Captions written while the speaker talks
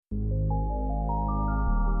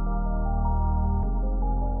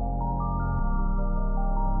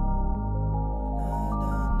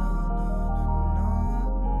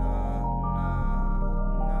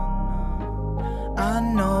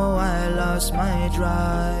lost my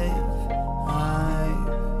drive.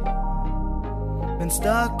 I've been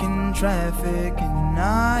stuck in traffic and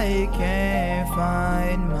I can't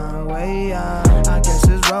find my way out. I guess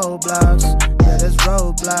it's roadblocks. Yeah, there's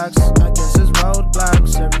roadblocks. I guess it's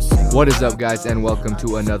roadblocks. Every single What is up, guys, and welcome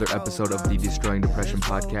to another episode of the Destroying Depression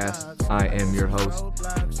podcast. I am your host,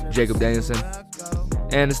 Jacob Danielson.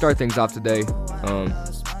 And to start things off today,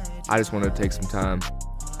 I just want to take some time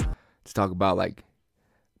to talk about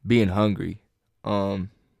being hungry. Have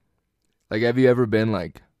you ever been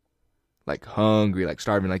like hungry,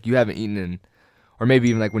 starving, you haven't eaten or maybe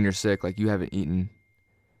even when you're sick, you haven't eaten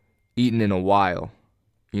in a while,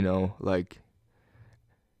 you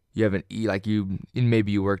haven't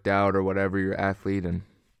maybe you worked out or whatever, you're an athlete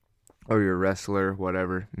or you're a wrestler,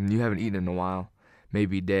 whatever, and you haven't eaten in a while,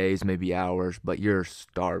 maybe days, maybe hours, but you're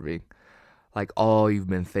starving. All you've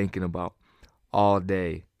been thinking about all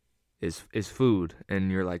day is food,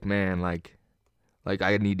 and you're man, I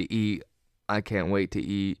need to eat. I can't wait to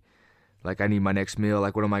eat. I need my next meal.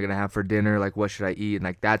 What am I gonna have for dinner? What should I eat?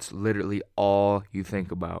 And that's literally all you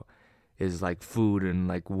think about is food and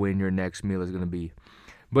when your next meal is gonna be.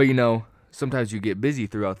 But sometimes you get busy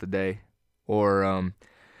throughout the day, or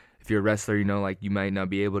if you're a wrestler, you might not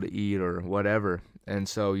be able to eat or whatever, and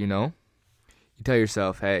so you tell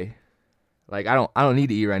yourself, hey, I don't need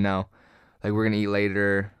to eat right now. We're gonna eat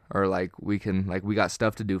later, or we got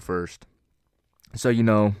stuff to do first. So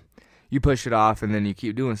you push it off, and then you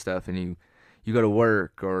keep doing stuff, and you go to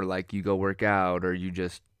work, or you go work out, or you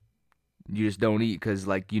just don't eat because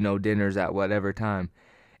dinner's at whatever time,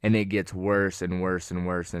 and it gets worse and worse and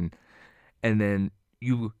worse, and then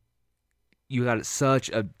you got such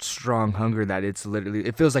a strong hunger that it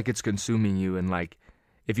feels like it's consuming you, and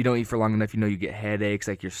if you don't eat for long enough, you get headaches,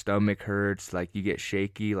 your stomach hurts, you get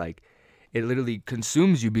shaky, it literally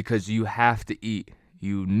consumes you because you have to eat.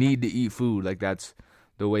 You need to eat food. That's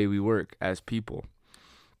the way we work as people.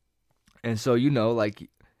 And so you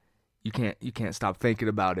can't stop thinking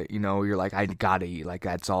about it. You're I gotta eat.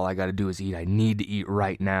 That's all I gotta do is eat. I need to eat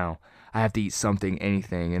right now. I have to eat something,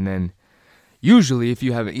 anything. And then usually if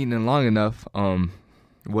you haven't eaten in long enough,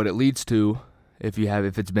 what it leads to, if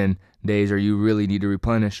it's been days or you really need to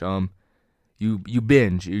replenish, you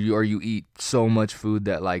binge, or you eat so much food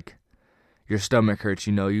that your stomach hurts.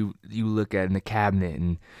 You look at in the cabinet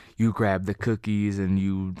and you grab the cookies, and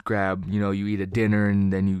you grab, you eat a dinner,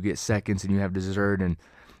 and then you get seconds and you have dessert, and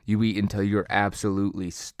you eat until you're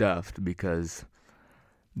absolutely stuffed because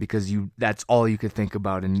that's all you could think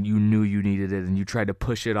about, and you knew you needed it, and you tried to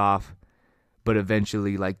push it off, but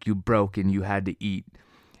eventually you broke and you had to eat.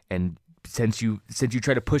 And since you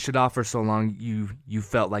tried to push it off for so long, you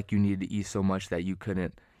felt like you needed to eat so much that you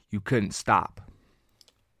couldn't stop.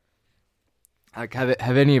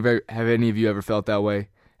 Have any of you ever felt that way?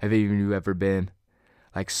 Have any of you ever been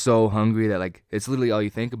so hungry that it's literally all you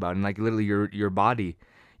think about, and literally your body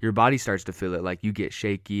starts to feel it, you get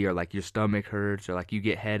shaky, or your stomach hurts, or you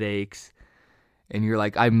get headaches, and you're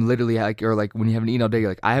I'm literally or when you haven't eaten all day,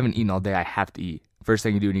 you're I haven't eaten all day, I have to eat. First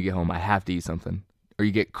thing you do when you get home, I have to eat something. Or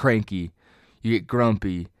you get cranky, you get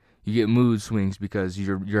grumpy, you get mood swings because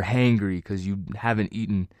you're hangry because you haven't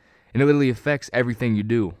eaten, and it literally affects everything you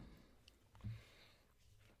do.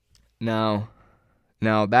 Now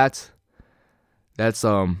that's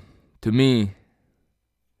to me,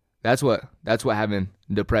 that's what having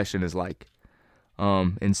depression is like.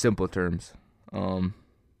 In simple terms,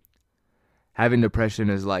 having depression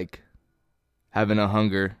is like having a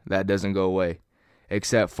hunger that doesn't go away,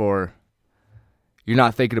 except for you're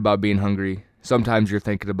not thinking about being hungry. Sometimes you're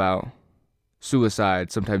thinking about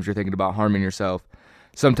suicide. Sometimes you're thinking about harming yourself.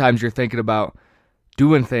 Sometimes you're thinking about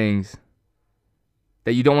doing things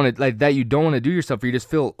that you don't want to do yourself, or you just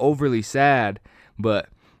feel overly sad, but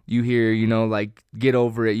you hear, get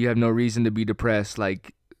over it. You have no reason to be depressed.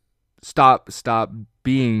 Stop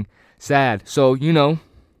being sad. So, you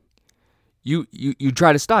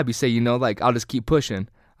try to stop. You say, I'll just keep pushing.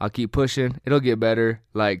 I'll keep pushing. It'll get better.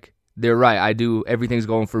 They're right. I do. Everything's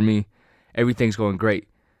going for me. Everything's going great.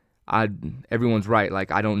 Everyone's right. I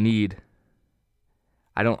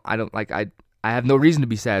have no reason to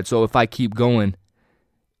be sad. So if I keep going,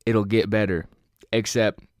 it'll get better.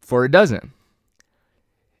 Except for it doesn't.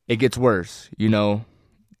 It gets worse. The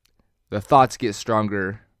thoughts get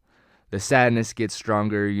stronger. The sadness gets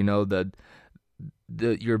stronger. Your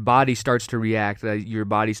body starts to react. Your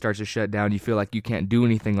body starts to shut down. You feel like you can't do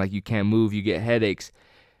anything. You can't move. You get headaches.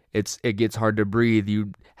 It gets hard to breathe.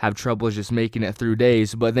 You have trouble just making it through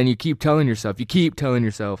days. But then you keep telling yourself,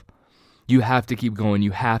 you have to keep going.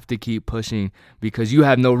 You have to keep pushing because you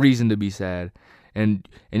have no reason to be sad. and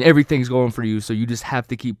everything's going for you, so you just have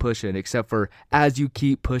to keep pushing, except for as you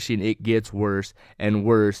keep pushing, it gets worse and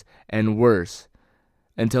worse and worse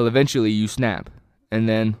until eventually you snap. And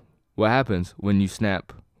then what happens when you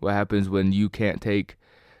snap? What happens when you can't take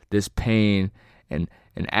this pain and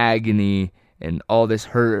agony and all this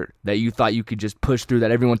hurt that you thought you could just push through,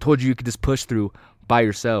 that everyone told you could just push through by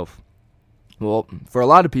yourself? Well, for a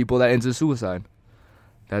lot of people, that ends in suicide.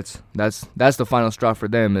 That's the final straw for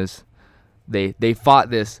them. Is they fought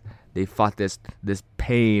this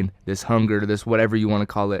pain, this hunger, this whatever you want to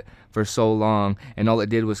call it, for so long, and all it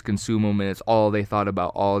did was consume them, and it's all they thought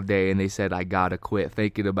about all day. And they said, I gotta quit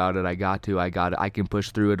thinking about it. I can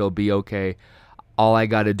push through it. It'll be okay. All I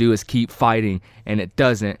gotta do is keep fighting, and it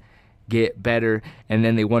doesn't get better. And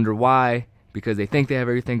then they wonder why, because they think they have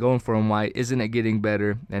everything going for them. Why isn't it getting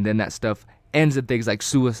better? And then that stuff ends in things like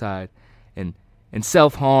suicide and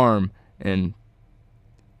self-harm and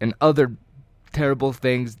other terrible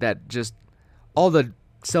things, that just all the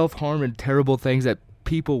self-harm and terrible things that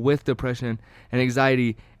people with depression and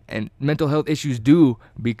anxiety and mental health issues do,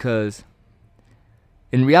 because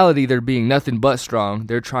in reality they're being nothing but strong.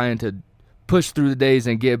 They're trying to push through the days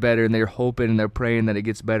and get better, and they're hoping and they're praying that it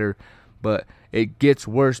gets better, but it gets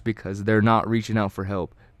worse because they're not reaching out for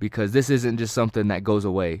help, because this isn't just something that goes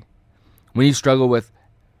away. When you struggle with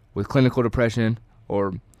clinical depression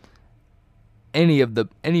or any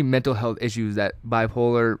mental health issues, that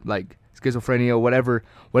bipolar, like schizophrenia,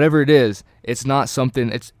 whatever it is, it's not something,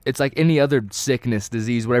 it's like any other sickness,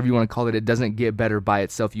 disease, whatever you want to call it. It doesn't get better by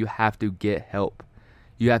itself. You have to get help.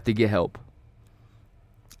 You have to get help.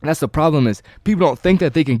 And that's the problem, is people don't think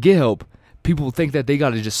that they can get help. People think that they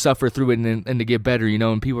got to just suffer through it and to get better,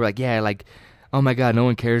 and people are like, yeah, like, oh my God, no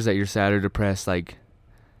one cares that you're sad or depressed. Like,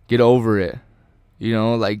 get over it.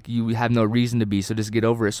 Like, you have no reason to be, so just get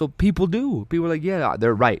over it. So people do. People are like, yeah,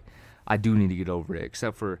 they're right. I do need to get over it.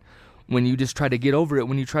 Except for when you just try to get over it,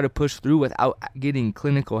 when you try to push through without getting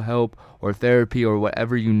clinical help or therapy or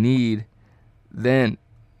whatever you need, then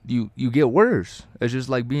you get worse. It's just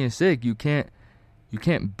like being sick. You can't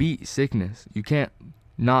beat sickness. You can't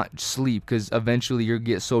not sleep, because eventually you'll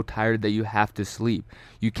get so tired that you have to sleep.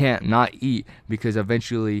 You can't not eat, because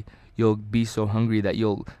eventually you'll be so hungry that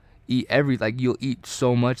you'll eat you'll eat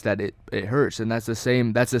so much that it hurts. And that's the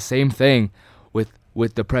same thing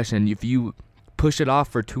with depression. If you push it off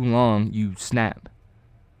for too long, you snap.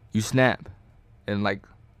 And like,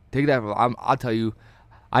 take that. I'll tell you,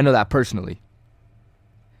 I know that personally,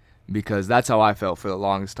 because that's how I felt for the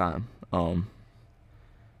longest time. I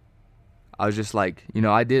was just like,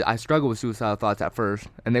 I struggled with suicidal thoughts at first,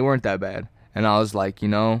 and they weren't that bad. And I was like,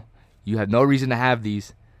 you have no reason to have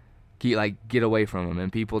these. Get away from them.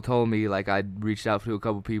 And people told me, like, I reached out to a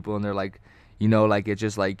couple people, and they're like, like, it's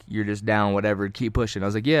just like, you're just down, whatever, keep pushing. I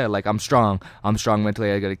was like, yeah, like, I'm strong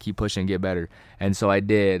mentally. I gotta keep pushing and get better. And so I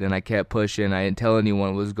did, and I kept pushing. I didn't tell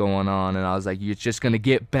anyone what was going on, and I was like, it's just gonna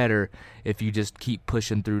get better if you just keep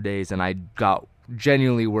pushing through days. And I got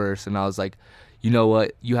genuinely worse, and I was like, you know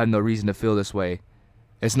what, you have no reason to feel this way.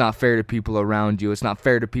 It's not fair to people around you. It's not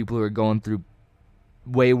fair to people who are going through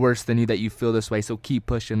way worse than you that you feel this way. So keep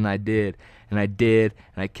pushing. And I did, and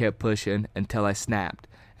I kept pushing until I snapped.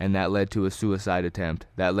 And that led to a suicide attempt.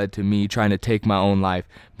 That led to me trying to take my own life,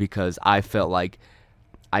 because I felt like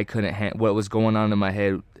I couldn't what was going on in my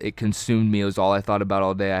head. It consumed me. It was all I thought about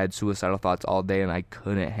all day. I had suicidal thoughts all day, and I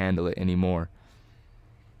couldn't handle it anymore.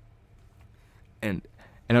 And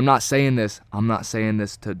I'm not saying this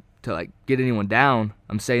to like get anyone down.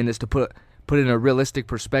 I'm saying this to put in a realistic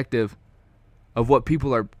perspective of what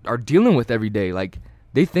people are dealing with every day. Like,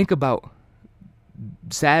 they think about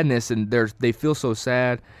sadness, and they feel so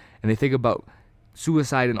sad, and they think about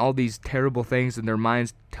suicide and all these terrible things in their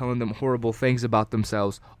minds, telling them horrible things about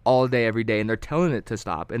themselves all day, every day, and they're telling it to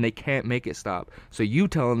stop, and they can't make it stop. So you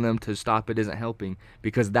telling them to stop it isn't helping,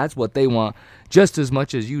 because that's what they want just as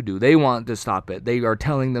much as you do. They want to stop it. They are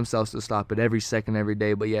telling themselves to stop it every second, every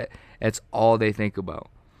day, but yet it's all they think about.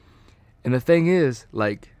 And the thing is,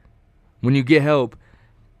 like, when you get help,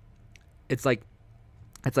 it's like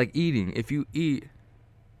eating. If you eat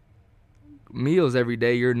meals every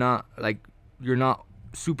day, you're not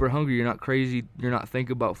super hungry, you're not crazy, you're not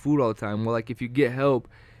thinking about food all the time. Well, like, if you get help,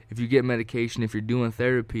 if you get medication, if you're doing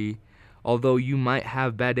therapy, although you might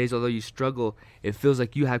have bad days, although you struggle, it feels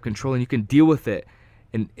like you have control and you can deal with it.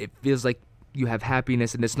 And it feels like you have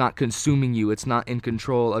happiness, and it's not consuming you. It's not in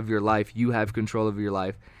control of your life. You have control of your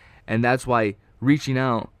life. And that's why reaching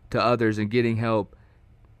out to others and getting help,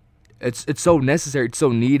 it's so necessary, it's so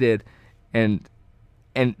needed. And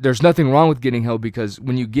there's nothing wrong with getting help, because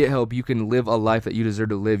when you get help, you can live a life that you deserve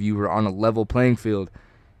to live. You are on a level playing field.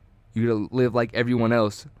 You gotta live like everyone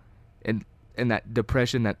else. And that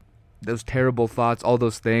depression, those terrible thoughts, all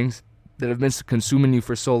those things that have been consuming you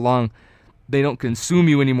for so long, they don't consume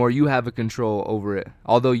you anymore. You have a control over it.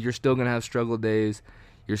 Although you're still going to have struggle days,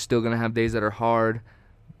 you're still going to have days that are hard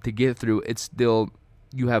to get through, it's still,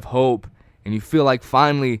 you have hope, and you feel like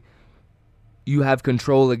finally you have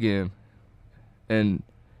control again. And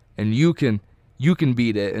you can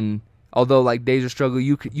beat it. And although like days of struggle,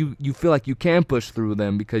 you feel like you can push through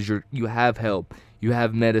them because you have help. You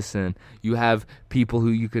have medicine. You have people who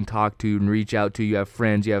you can talk to and reach out to. You have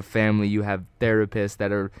friends. You have family. You have therapists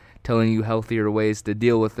that are telling you healthier ways to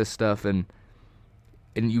deal with this stuff, and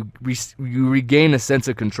you regain a sense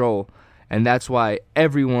of control. And that's why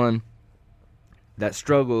everyone that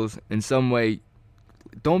struggles in some way,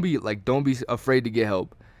 don't be afraid to get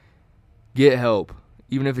help. Get help,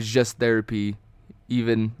 even if it's just therapy,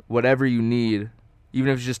 even whatever you need,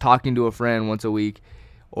 even if it's just talking to a friend once a week.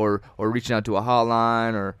 Or reaching out to a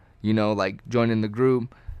hotline, or like joining the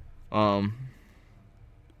group.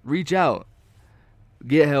 Reach out,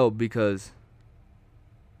 get help, because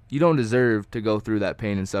you don't deserve to go through that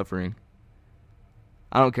pain and suffering.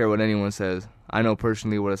 I don't care what anyone says. I know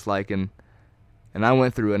personally what it's like, and I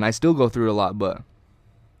went through it, and I still go through it a lot. But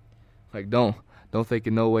like, don't think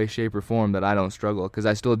in no way, shape, or form that I don't struggle, because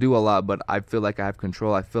I still do a lot. But I feel like I have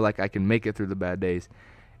control. I feel like I can make it through the bad days,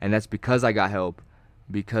 and that's because I got help.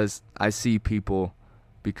 Because I see people,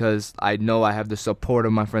 because I know I have the support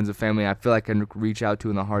of my friends and family I feel like I can reach out to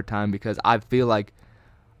in a hard time, because I feel like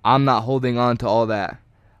I'm not holding on to all that.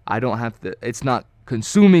 I don't have to, it's not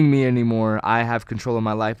consuming me anymore. I have control of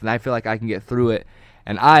my life, and I feel like I can get through it,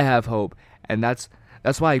 and I have hope. And that's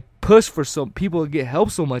why I push for some people to get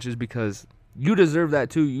help so much, is because you deserve that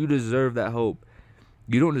too. You deserve that hope.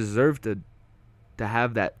 You don't deserve to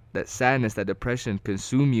have that sadness, that depression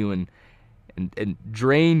consume you and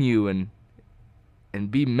drain you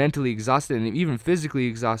and be mentally exhausted and even physically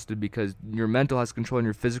exhausted, because your mental has control and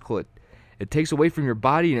your physical, it takes away from your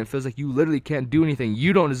body, and it feels like you literally can't do anything.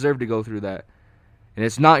 You don't deserve to go through that, and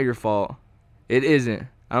it's not your fault. It isn't.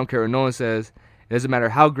 I don't care what no one says. It doesn't matter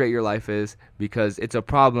how great your life is, because it's a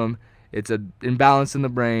problem. It's an imbalance in the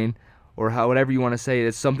brain, or whatever you want to say.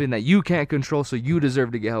 It's something that you can't control, so you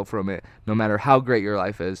deserve to get help from it, no matter how great your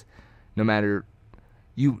life is. No matter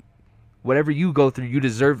whatever you go through, you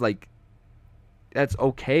deserve, that's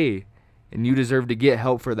okay. And you deserve to get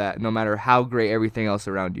help for that, no matter how great everything else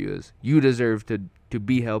around you is. You deserve to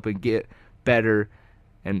be helped and get better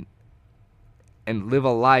and live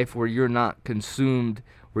a life where you're not consumed,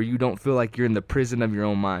 where you don't feel like you're in the prison of your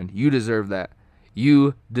own mind. You deserve that.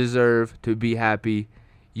 You deserve to be happy.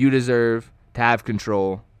 You deserve to have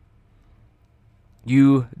control.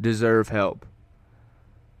 You deserve help.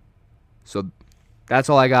 So that's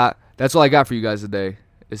all I got. That's all I got for you guys today.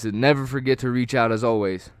 Is to never forget to reach out, as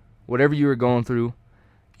always. Whatever you are going through,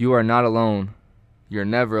 you are not alone. You're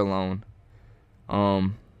never alone.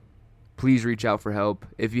 Please reach out for help.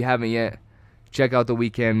 If you haven't yet, check out the We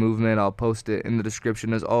Can movement. I'll post it in the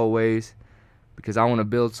description as always, because I want to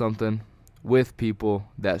build something with people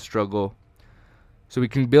that struggle, so we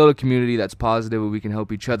can build a community that's positive, and we can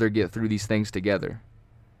help each other get through these things together.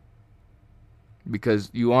 Because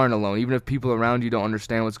you aren't alone. Even if people around you don't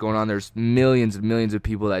understand what's going on, there's millions and millions of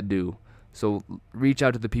people that do. So reach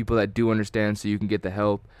out to the people that do understand, so you can get the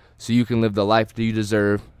help, so you can live the life that you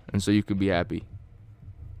deserve, and so you can be happy.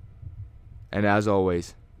 And as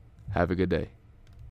always, have a good day.